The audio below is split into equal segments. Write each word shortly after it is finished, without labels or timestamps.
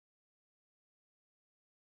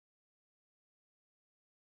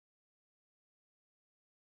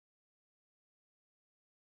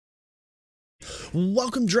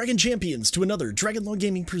Welcome, Dragon Champions, to another Dragon Law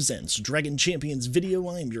Gaming Presents Dragon Champions video.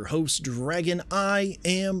 I'm your host, Dragon. I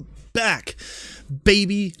am back.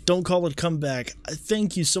 Baby, don't call it a comeback.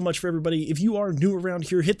 Thank you so much for everybody. If you are new around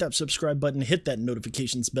here, hit that subscribe button, hit that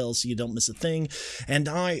notifications bell so you don't miss a thing. And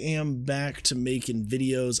I am back to making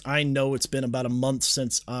videos. I know it's been about a month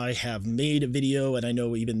since I have made a video, and I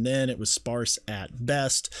know even then it was sparse at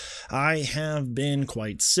best. I have been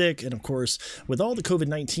quite sick, and of course, with all the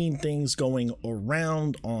COVID-19 things going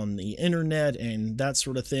around on the internet and that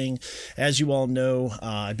sort of thing, as you all know,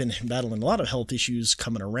 I've been battling a lot of health issues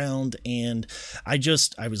coming around, and I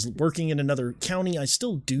was working in another county. I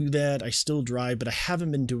still do that. I still drive, but I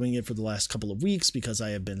haven't been doing it for the last couple of weeks because I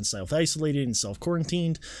have been self-isolated and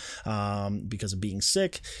self-quarantined because of being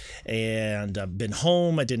sick, and I've been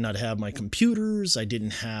home. I did not have my computers. I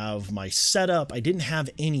didn't have my setup. I didn't have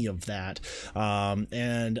any of that.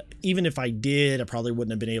 And even if I did, I probably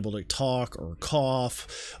wouldn't have been able to talk or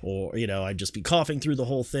cough, or, you know, I'd just be coughing through the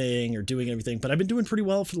whole thing or doing everything. But I've been doing pretty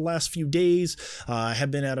well for the last few days. I have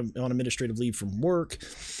been on administrative leave from work,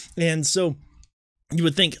 and so you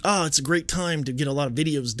would think, oh, it's a great time to get a lot of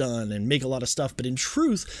videos done and make a lot of stuff, but in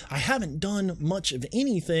truth, I haven't done much of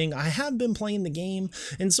anything. I have been playing the game,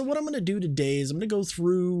 and so what I'm going to do today is I'm going to go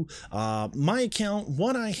through my account,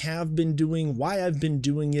 what I have been doing, why I've been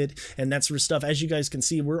doing it, and that sort of stuff. As you guys can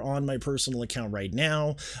see, we're on my personal account right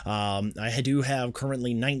now. I do have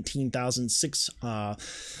currently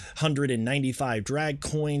 19,695 drag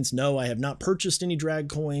coins. No, I have not purchased any drag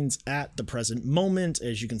coins at the present moment.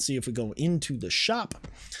 As you can see, if we go into the shop,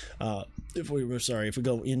 if we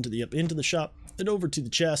go into the shop and over to the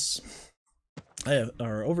chests,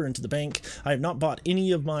 or over into the bank, I have not bought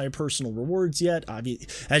any of my personal rewards yet.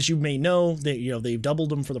 As you may know, they've doubled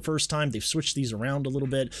them for the first time. They've switched these around a little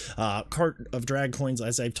bit. Cart of drag coins,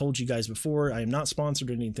 as I've told you guys before, I am not sponsored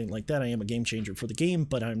or anything like that. I am a game changer for the game,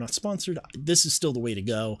 but I'm not sponsored. This is still the way to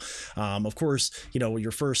go. Of course, you know,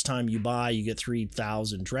 your first time you buy, you get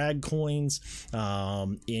 3,000 drag coins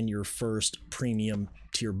in your first premium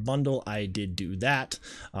tier bundle. I did do that,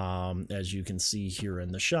 as you can see here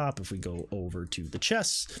in the shop. If we go over to the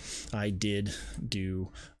chests, I did do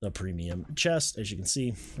the premium chest, as you can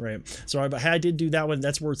see, right? So I did do that one.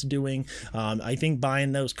 That's worth doing. I think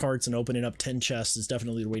buying those carts and opening up 10 chests is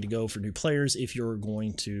definitely the way to go for new players. If you're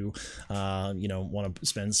going to you know, want to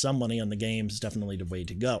spend some money on the game, it's definitely the way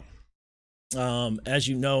to go. As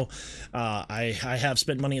you know, I have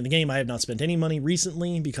spent money in the game. I have not spent any money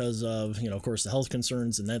recently because of, you know, of course, the health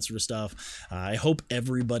concerns and that sort of stuff. I hope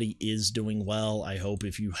everybody is doing well. I hope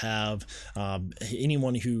if you have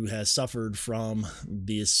anyone who has suffered from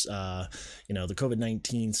this, you know, the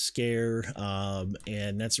COVID-19 scare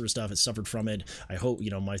and that sort of stuff, has suffered from it, I hope,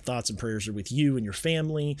 you know, my thoughts and prayers are with you and your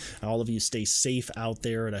family. All of you stay safe out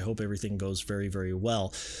there, and I hope everything goes very, very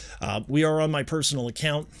well. We are on my personal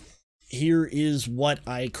account. Here is what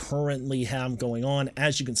I currently have going on.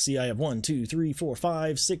 As you can see, I have 1, 2, 3, 4,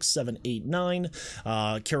 5, 6, 7, 8, 9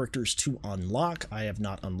 characters to unlock. I have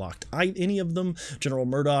not unlocked any of them. General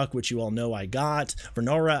Murdoch, which you all know I got.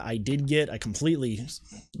 Renara, I did get. I completely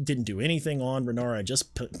didn't do anything on Renara. I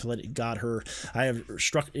just got her. I have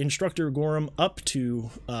Instructor Gorham up to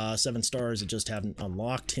 7 stars. I just haven't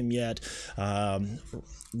unlocked him yet.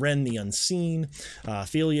 Ren the Unseen,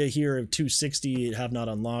 Ophelia here at 260, have not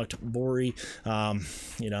unlocked. Bori,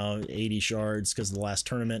 you know, 80 shards because of the last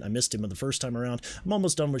tournament. I missed him the first time around. I'm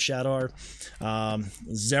almost done with Shadar.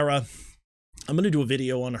 Zera, I'm going to do a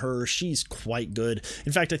video on her. She's quite good.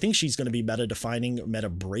 In fact, I think she's going to be meta-defining,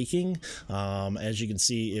 meta-breaking. As you can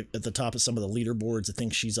see at the top of some of the leaderboards, I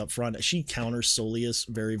think she's up front. She counters Soleus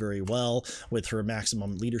very, very well with her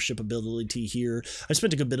maximum leadership ability here. I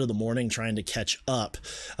spent a good bit of the morning trying to catch up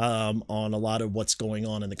on a lot of what's going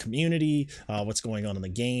on in the community, what's going on in the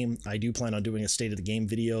game. I do plan on doing a State of the Game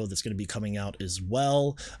video that's going to be coming out as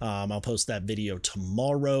well. I'll post that video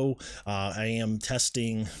tomorrow. I am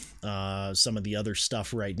testing some of the other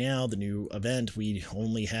stuff right now. The new event, we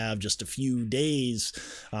only have just a few days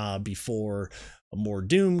before more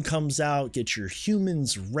Doom comes out. Get your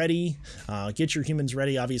humans ready.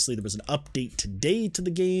 Obviously, there was an update today to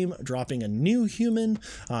the game, dropping a new human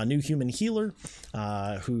healer,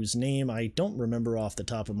 whose name I don't remember off the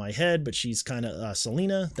top of my head, but she's kind of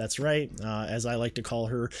Selena. That's right. As I like to call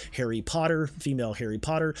her, Harry Potter, female Harry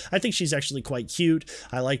Potter. I think she's actually quite cute.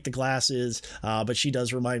 I like the glasses, but she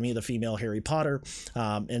does remind me of the female Harry Potter.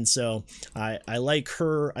 And so I like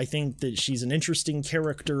her. I think that she's an interesting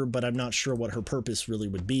character, but I'm not sure what her purpose really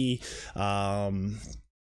would be.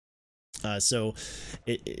 So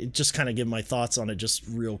it just kind of give my thoughts on it just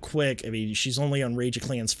real quick. I mean, she's only on Rage of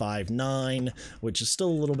Clans 5.9, which is still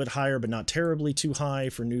a little bit higher, but not terribly too high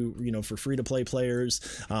for new, for free-to-play players.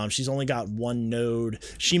 She's only got one node.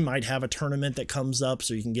 She might have a tournament that comes up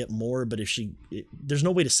so you can get more, but if there's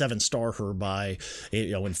no way to 7-star her by,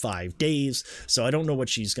 in 5 days. So I don't know what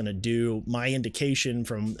she's going to do. My indication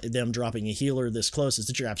from them dropping a healer this close is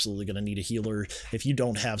that you're absolutely going to need a healer. If you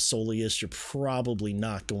don't have Soleus, you're probably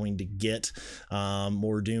not going to get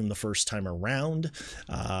Mordoom the first time around.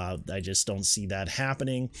 I just don't see that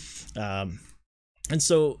happening. And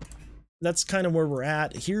so that's kind of where we're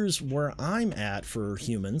at. Here's where I'm at for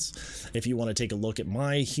humans. If you want to take a look at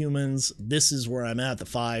my humans, this is where I'm at, the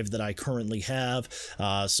 5 that I currently have.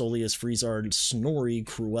 Soleus, Freezard, Snorri,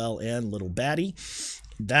 Cruel, and Little Batty.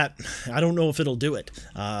 That, I don't know if it'll do it.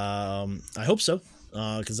 I hope so,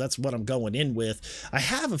 because that's what I'm going in with. I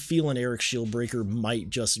have a feeling Eric Shieldbreaker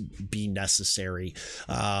might just be necessary.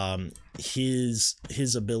 His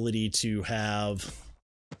ability to have,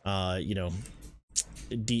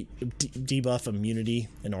 debuff immunity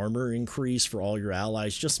and armor increase for all your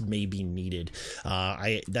allies just may be needed.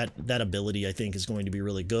 That ability I think is going to be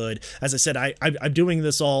really good. As I said, I'm doing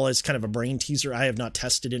this all as kind of a brain teaser. I have not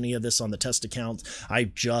tested any of this on the test account. I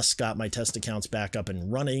just got my test accounts back up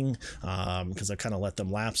and running because I kind of let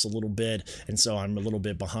them lapse a little bit, and so I'm a little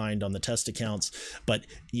bit behind on the test accounts. But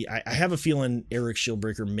I have a feeling Eric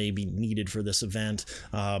Shieldbreaker may be needed for this event.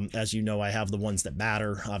 As you know, I have the ones that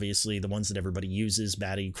matter, obviously the ones that everybody uses: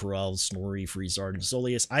 Batty, Cruel, Snorri, Freezard, and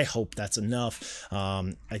Soleus. I hope that's enough.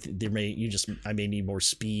 I may need more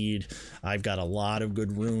speed. I've got a lot of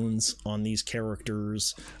good runes on these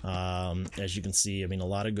characters. As you can see, I mean, a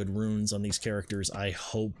lot of good runes on these characters. I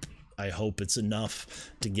hope it's enough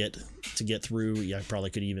to get through. Yeah, I probably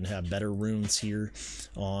could even have better runes here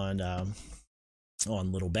on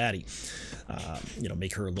Little Batty.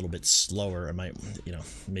 Make her a little bit slower. I might,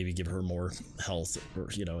 maybe give her more health or,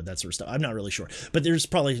 that sort of stuff. I'm not really sure, but there's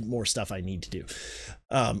probably more stuff I need to do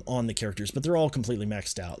on the characters, but they're all completely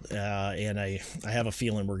maxed out. And I have a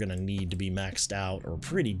feeling we're going to need to be maxed out or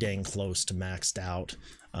pretty dang close to maxed out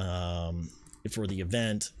for the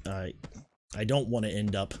event. I don't want to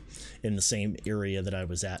end up in the same area that I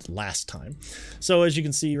was at last time. So as you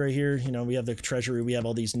can see right here, we have the treasury, we have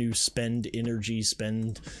all these new spend energy,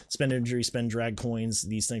 spend drag coins,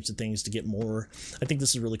 these types of things to get more. I think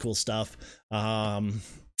this is really cool stuff.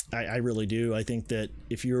 I really do. I think that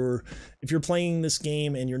if you're playing this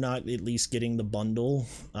game and you're not at least getting the bundle,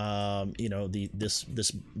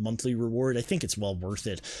 this monthly reward, I think it's well worth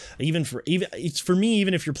it. Even for me,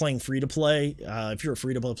 even if you're playing free to play, if you're a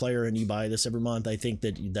free to play player and you buy this every month, I think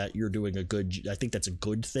that you're doing a good. I think that's a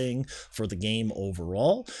good thing for the game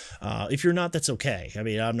overall. If you're not, that's okay. I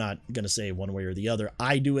mean, I'm not gonna say one way or the other.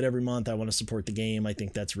 I do it every month. I want to support the game. I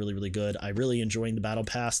think that's really, really good. I really enjoying the battle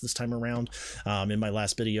pass this time around. In my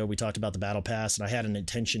last video, we talked about the battle pass, and I had an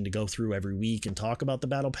intention to go through every week and talk about the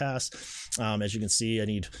battle pass. As you can see, I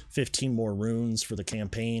need 15 more runes for the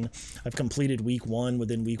campaign. I've completed week 1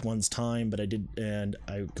 within week 1's time, but I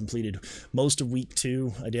completed most of week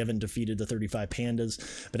 2. I haven't defeated the 35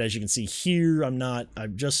 pandas, but as you can see here, I'm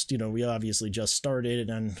just, we obviously just started,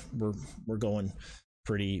 and we're going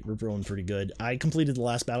pretty good. I completed the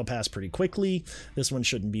last battle pass pretty quickly. This one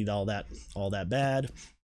shouldn't be all that bad.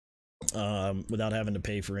 Without having to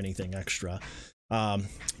pay for anything extra.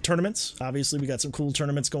 Tournaments, obviously we got some cool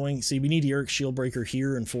tournaments going. See, we need Eric Shieldbreaker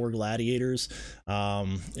here and 4 gladiators.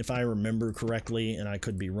 If I remember correctly, and I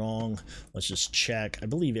could be wrong, let's just check. I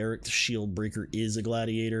believe Eric Shieldbreaker is a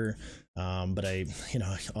gladiator. But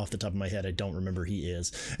off the top of my head, I don't remember he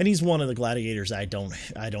is. And he's one of the gladiators I don't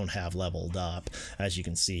have leveled up. As you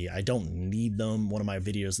can see, I don't need them. One of my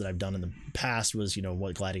videos that I've done in the past was,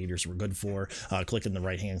 what gladiators were good for. Click in the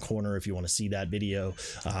right-hand corner if you want to see that video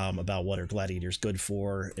about what are gladiators good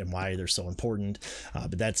for and why they're so important.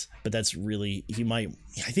 But that's really,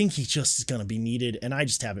 I think he just is going to be needed, and I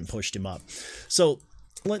just haven't pushed him up. So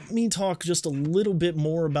let me talk just a little bit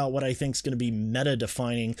more about what I think is going to be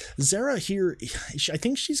meta-defining. Zera here, I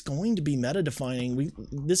think she's going to be meta-defining.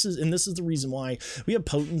 This is the reason why. We have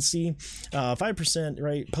potency, 5%,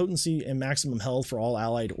 right? Potency and maximum health for all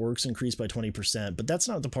allied orcs increased by 20%, but that's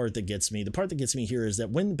not the part that gets me. The part that gets me here is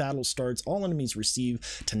that when the battle starts, all enemies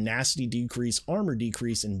receive tenacity decrease, armor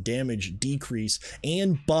decrease, and damage decrease,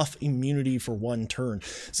 and buff immunity for 1 turn.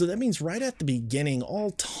 So that means right at the beginning,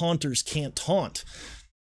 all taunters can't taunt.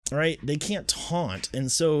 Right? They can't taunt.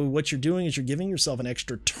 And so what you're doing is you're giving yourself an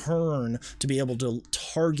extra turn to be able to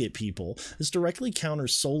target people. This directly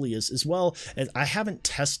counters Soleus as well. And I haven't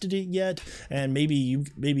tested it yet, and maybe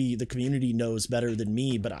the community knows better than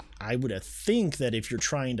me, but I would think that if you're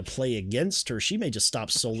trying to play against her, she may just stop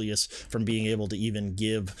Soleus from being able to even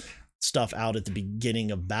give stuff out at the beginning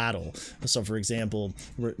of battle. So for example,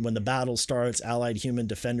 when the battle starts, allied human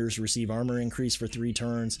defenders receive armor increase for 3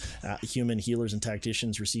 turns, human healers and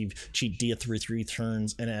tacticians receive cheat D for 3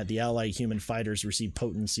 turns, and the allied human fighters receive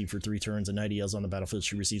potency for 3 turns, and Nightingale's on the battlefield,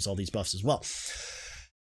 she receives all these buffs as well.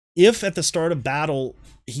 If at the start of battle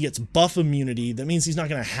he gets buff immunity, that means he's not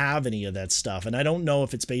going to have any of that stuff. And I don't know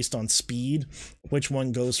if it's based on speed, which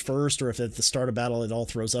one goes first, or if at the start of battle it all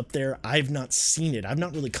throws up there. I've not seen it. I've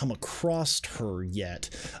not really come across her yet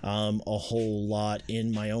a whole lot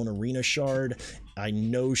in my own arena shard. I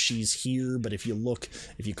know she's here, but if you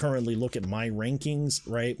currently look at my rankings,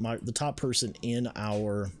 right, the top person in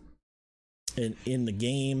our in the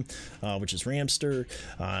game, which is Ramster,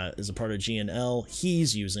 is a part of GNL.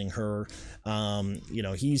 He's using her, you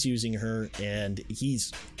know, he's using her, and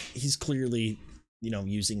he's clearly, you know,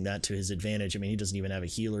 using that to his advantage. I mean, he doesn't even have a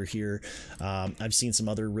healer here. I've seen some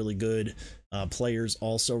other really good players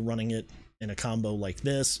also running it in a combo like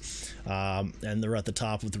this, and they're at the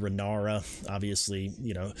top with Renara, obviously,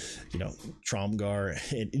 you know, Tromgar.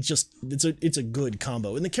 It's a good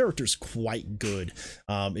combo, and the character's quite good.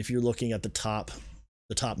 If you're looking at the top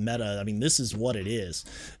meta, I mean, this is what it is.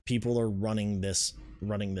 People are running this,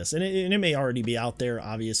 and it may already be out there,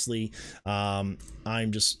 obviously. I'm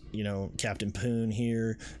just, you know, Captain Poon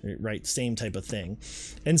here, right? Same type of thing.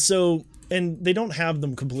 And they don't have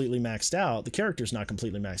them completely maxed out. The character's not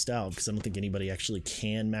completely maxed out, because I don't think anybody actually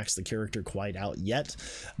can max the character quite out yet.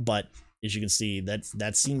 But as you can see,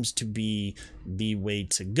 that seems to be the way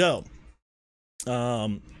to go.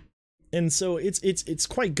 And so it's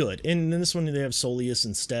quite good. And in this one, they have Soleus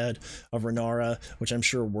instead of Renara, which I'm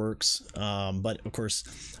sure works. But of course,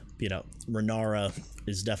 you know, Renara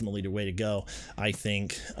is definitely the way to go, I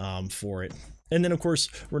think, for it. And then, of course,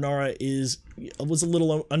 Renara was a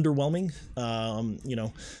little underwhelming, you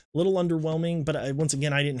know, a little underwhelming, but once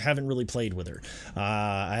again, I haven't really played with her.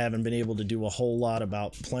 I haven't been able to do a whole lot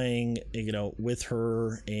about playing, you know, with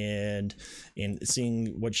her and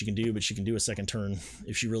seeing what she can do, but she can do a second turn.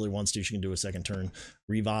 If she really wants to, she can do a second turn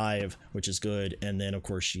revive, which is good. And then, of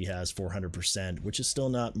course, she has 400%, which is still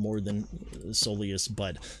not more than Soleus,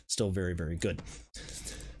 but still very, very good.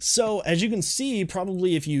 So, as you can see,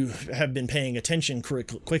 probably if you have been paying attention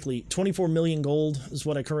quickly, 24 million gold is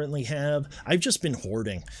what I currently have. I've just been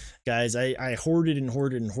hoarding, guys. I hoarded and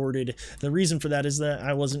hoarded and hoarded. The reason for that is that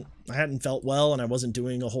I hadn't felt well, and I wasn't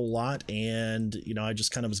doing a whole lot, and, you know, I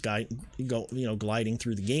just kind of was gliding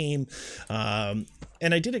through the game.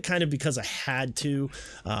 And I did it kind of because I had to.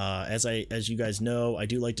 As you guys know, I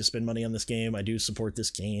do like to spend money on this game. I do support this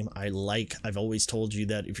game. I've always told you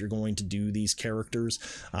that if you're going to do these characters,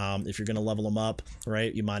 if you're going to level them up,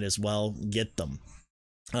 right, you might as well get them.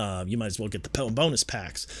 You might as well get the bonus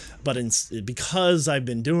packs. But because I've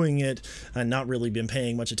been doing it and not really been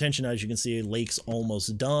paying much attention, as you can see, Lake's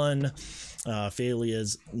almost done.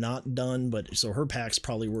 Phalia's not done, but so her pack's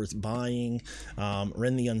probably worth buying.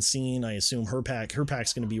 Ren the Unseen, I assume her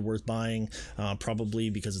pack's going to be worth buying, probably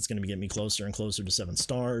because it's going to be getting me closer and closer to 7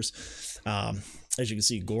 stars. As you can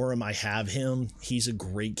see, Gorum, I have him. He's a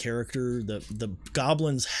great character. The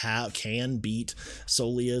goblins can beat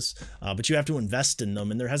Soleus, but you have to invest in them,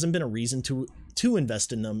 and there hasn't been a reason to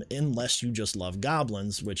invest in them unless you just love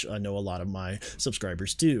goblins, which I know a lot of my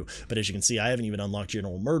subscribers do. But as you can see, I haven't even unlocked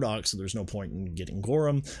General Murdoch, so there's no point in getting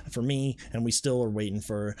Gorum for me, and we still are waiting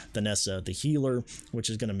for the Nessa the healer, which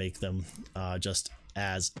is going to make them just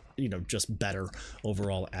better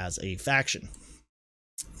overall as a faction.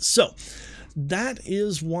 So that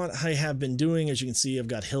is what I have been doing. As you can see, I've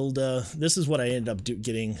got Hilda. This is what I ended up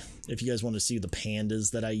getting. If you guys want to see the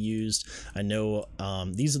pandas that I used, I know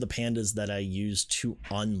these are the pandas that I used to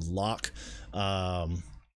unlock.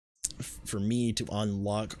 For me to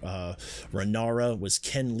unlock Renara was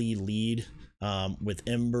Ken Lee lead, with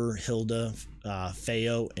Ember, Hilda,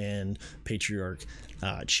 Feo, and Patriarch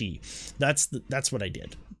Chi. That's what I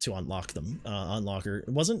did to unlock them. Unlock her. It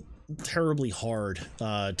wasn't terribly hard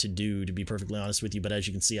to do, to be perfectly honest with you, but as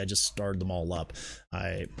you can see, I just starred them all up.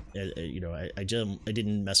 I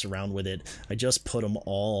didn't mess around with it. I just put them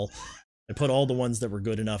all I put all the ones that were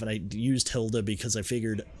good enough, and I used Hilda because I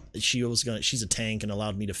figured she's a tank and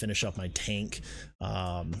allowed me to finish up my tank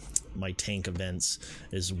events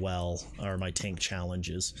as well, or my tank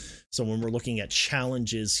challenges. So when we're looking at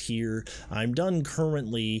challenges here, I'm done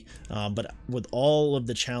currently, but with all of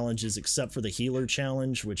the challenges except for the healer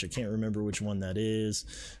challenge, which I can't remember which one that is.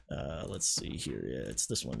 Let's see here. Yeah, it's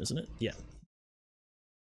this one, isn't it? Yeah.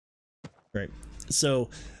 Right. So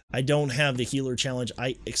I don't have the healer challenge.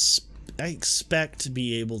 I expect to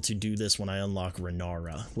be able to do this when I unlock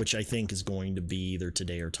Renara, which I think is going to be either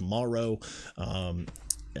today or tomorrow.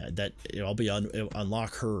 That I'll be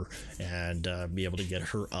unlock her and be able to get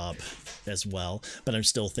her up as well. But I'm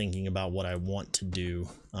still thinking about what I want to do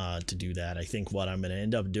that. I think what I'm going to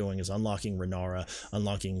end up doing is unlocking Renara,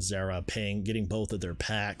 unlocking Zera, getting both of their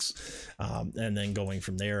packs, and then going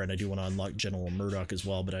from there. And I do want to unlock General Murdoch as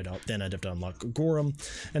well, but I'd have to unlock Gorum,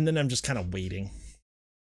 and then I'm just kind of waiting.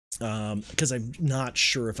 Because I'm not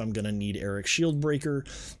sure if I'm going to need Eric Shieldbreaker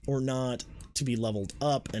or not to be leveled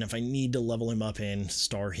up, and if I need to level him up and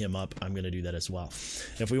star him up, I'm going to do that as well.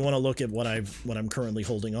 If we want to look at what I'm currently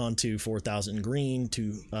holding on to, 4,000 green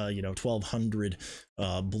to 1,200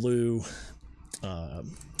 blue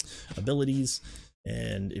abilities,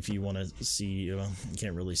 and if you want to see, you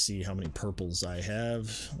can't really see how many purples I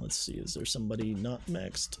have. Let's see, is there somebody not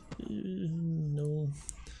maxed? No.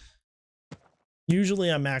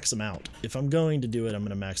 Usually I max them out. If I'm going to do it, I'm going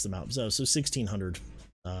to max them out. So 1,600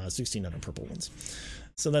 purple ones.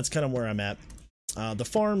 So that's kind of where I'm at. The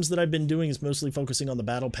farms that I've been doing is mostly focusing on the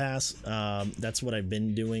battle pass. That's what I've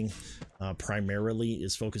been doing primarily,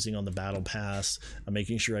 is focusing on the battle pass,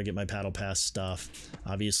 making sure I get my battle pass stuff.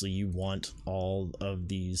 Obviously you want all of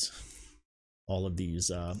these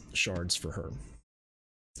shards for her.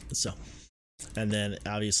 So, and then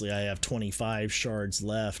obviously I have 25 shards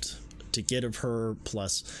left to get of her,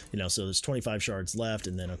 plus, so there's 25 shards left,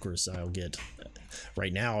 and then of course I'll get,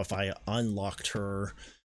 right now if I unlocked her,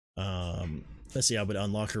 let's see, I would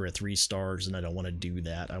unlock her at 3 stars, and I don't want to do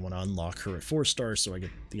that. I want to unlock her at 4 stars so I get,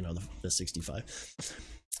 the 65.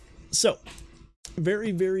 So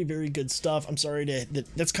very, very, very good stuff. I'm sorry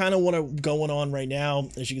that's kind of what I'm going on right now.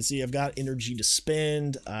 As you can see, I've got energy to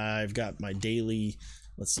spend. I've got my daily.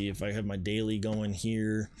 Let's see if I have my daily going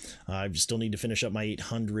here. I still need to finish up my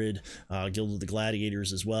 800 Guild of the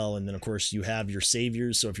Gladiators as well. And then, of course, you have your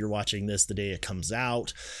saviors. So if you're watching this the day it comes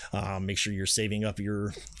out, make sure you're saving up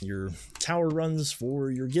your tower runs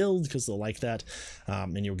for your guild, because they'll like that.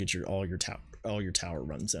 And you'll get all your tower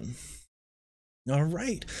runs in. All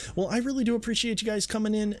right. Well, I really do appreciate you guys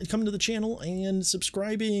coming to the channel and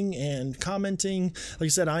subscribing and commenting. Like I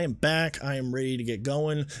said, I am back. I am ready to get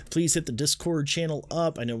going. Please hit the Discord channel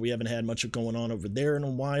up. I know we haven't had much going on over there in a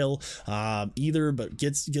while either, but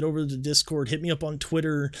get over to the Discord. Hit me up on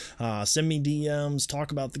Twitter. Send me DMs.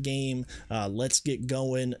 Talk about the game. Let's get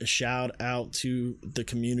going. A shout out to the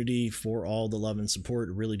community for all the love and support.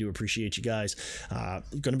 Really do appreciate you guys.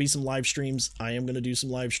 Going to be some live streams. I am going to do some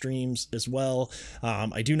live streams as well.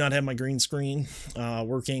 I do not have my green screen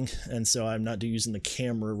working, and so I'm not using the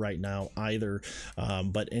camera right now either.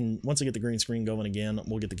 But once I get the green screen going again,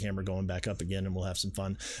 we'll get the camera going back up again, and we'll have some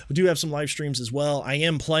fun. We do have some live streams as well. I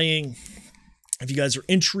am playing. If you guys are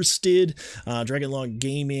interested, Dragonlord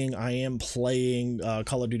Gaming, I am playing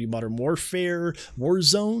Call of Duty Modern Warfare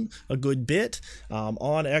Warzone a good bit on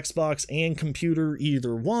Xbox and computer,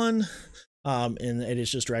 either one. And it is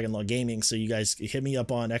just Dragonlord Gaming, so you guys hit me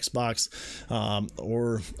up on Xbox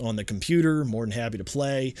or on the computer. More than happy to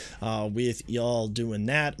play with y'all doing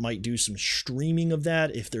that. Might do some streaming of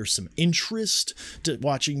that if there's some interest to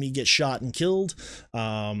watching me get shot and killed.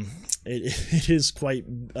 It is quite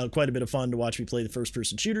a bit of fun to watch me play the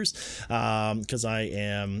first-person shooters, because I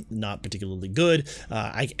am not particularly good.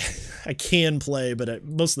 I can play, but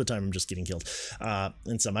most of the time I'm just getting killed.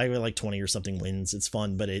 And some I have like 20 or something wins. It's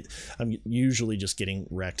fun, but I'm usually just getting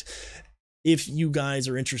wrecked. If you guys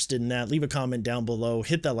are interested in that, leave a comment down below,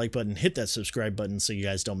 hit that like button, hit that subscribe button so you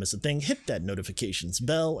guys don't miss a thing, hit that notifications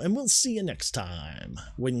bell, and we'll see you next time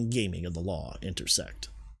when gaming and the law intersect.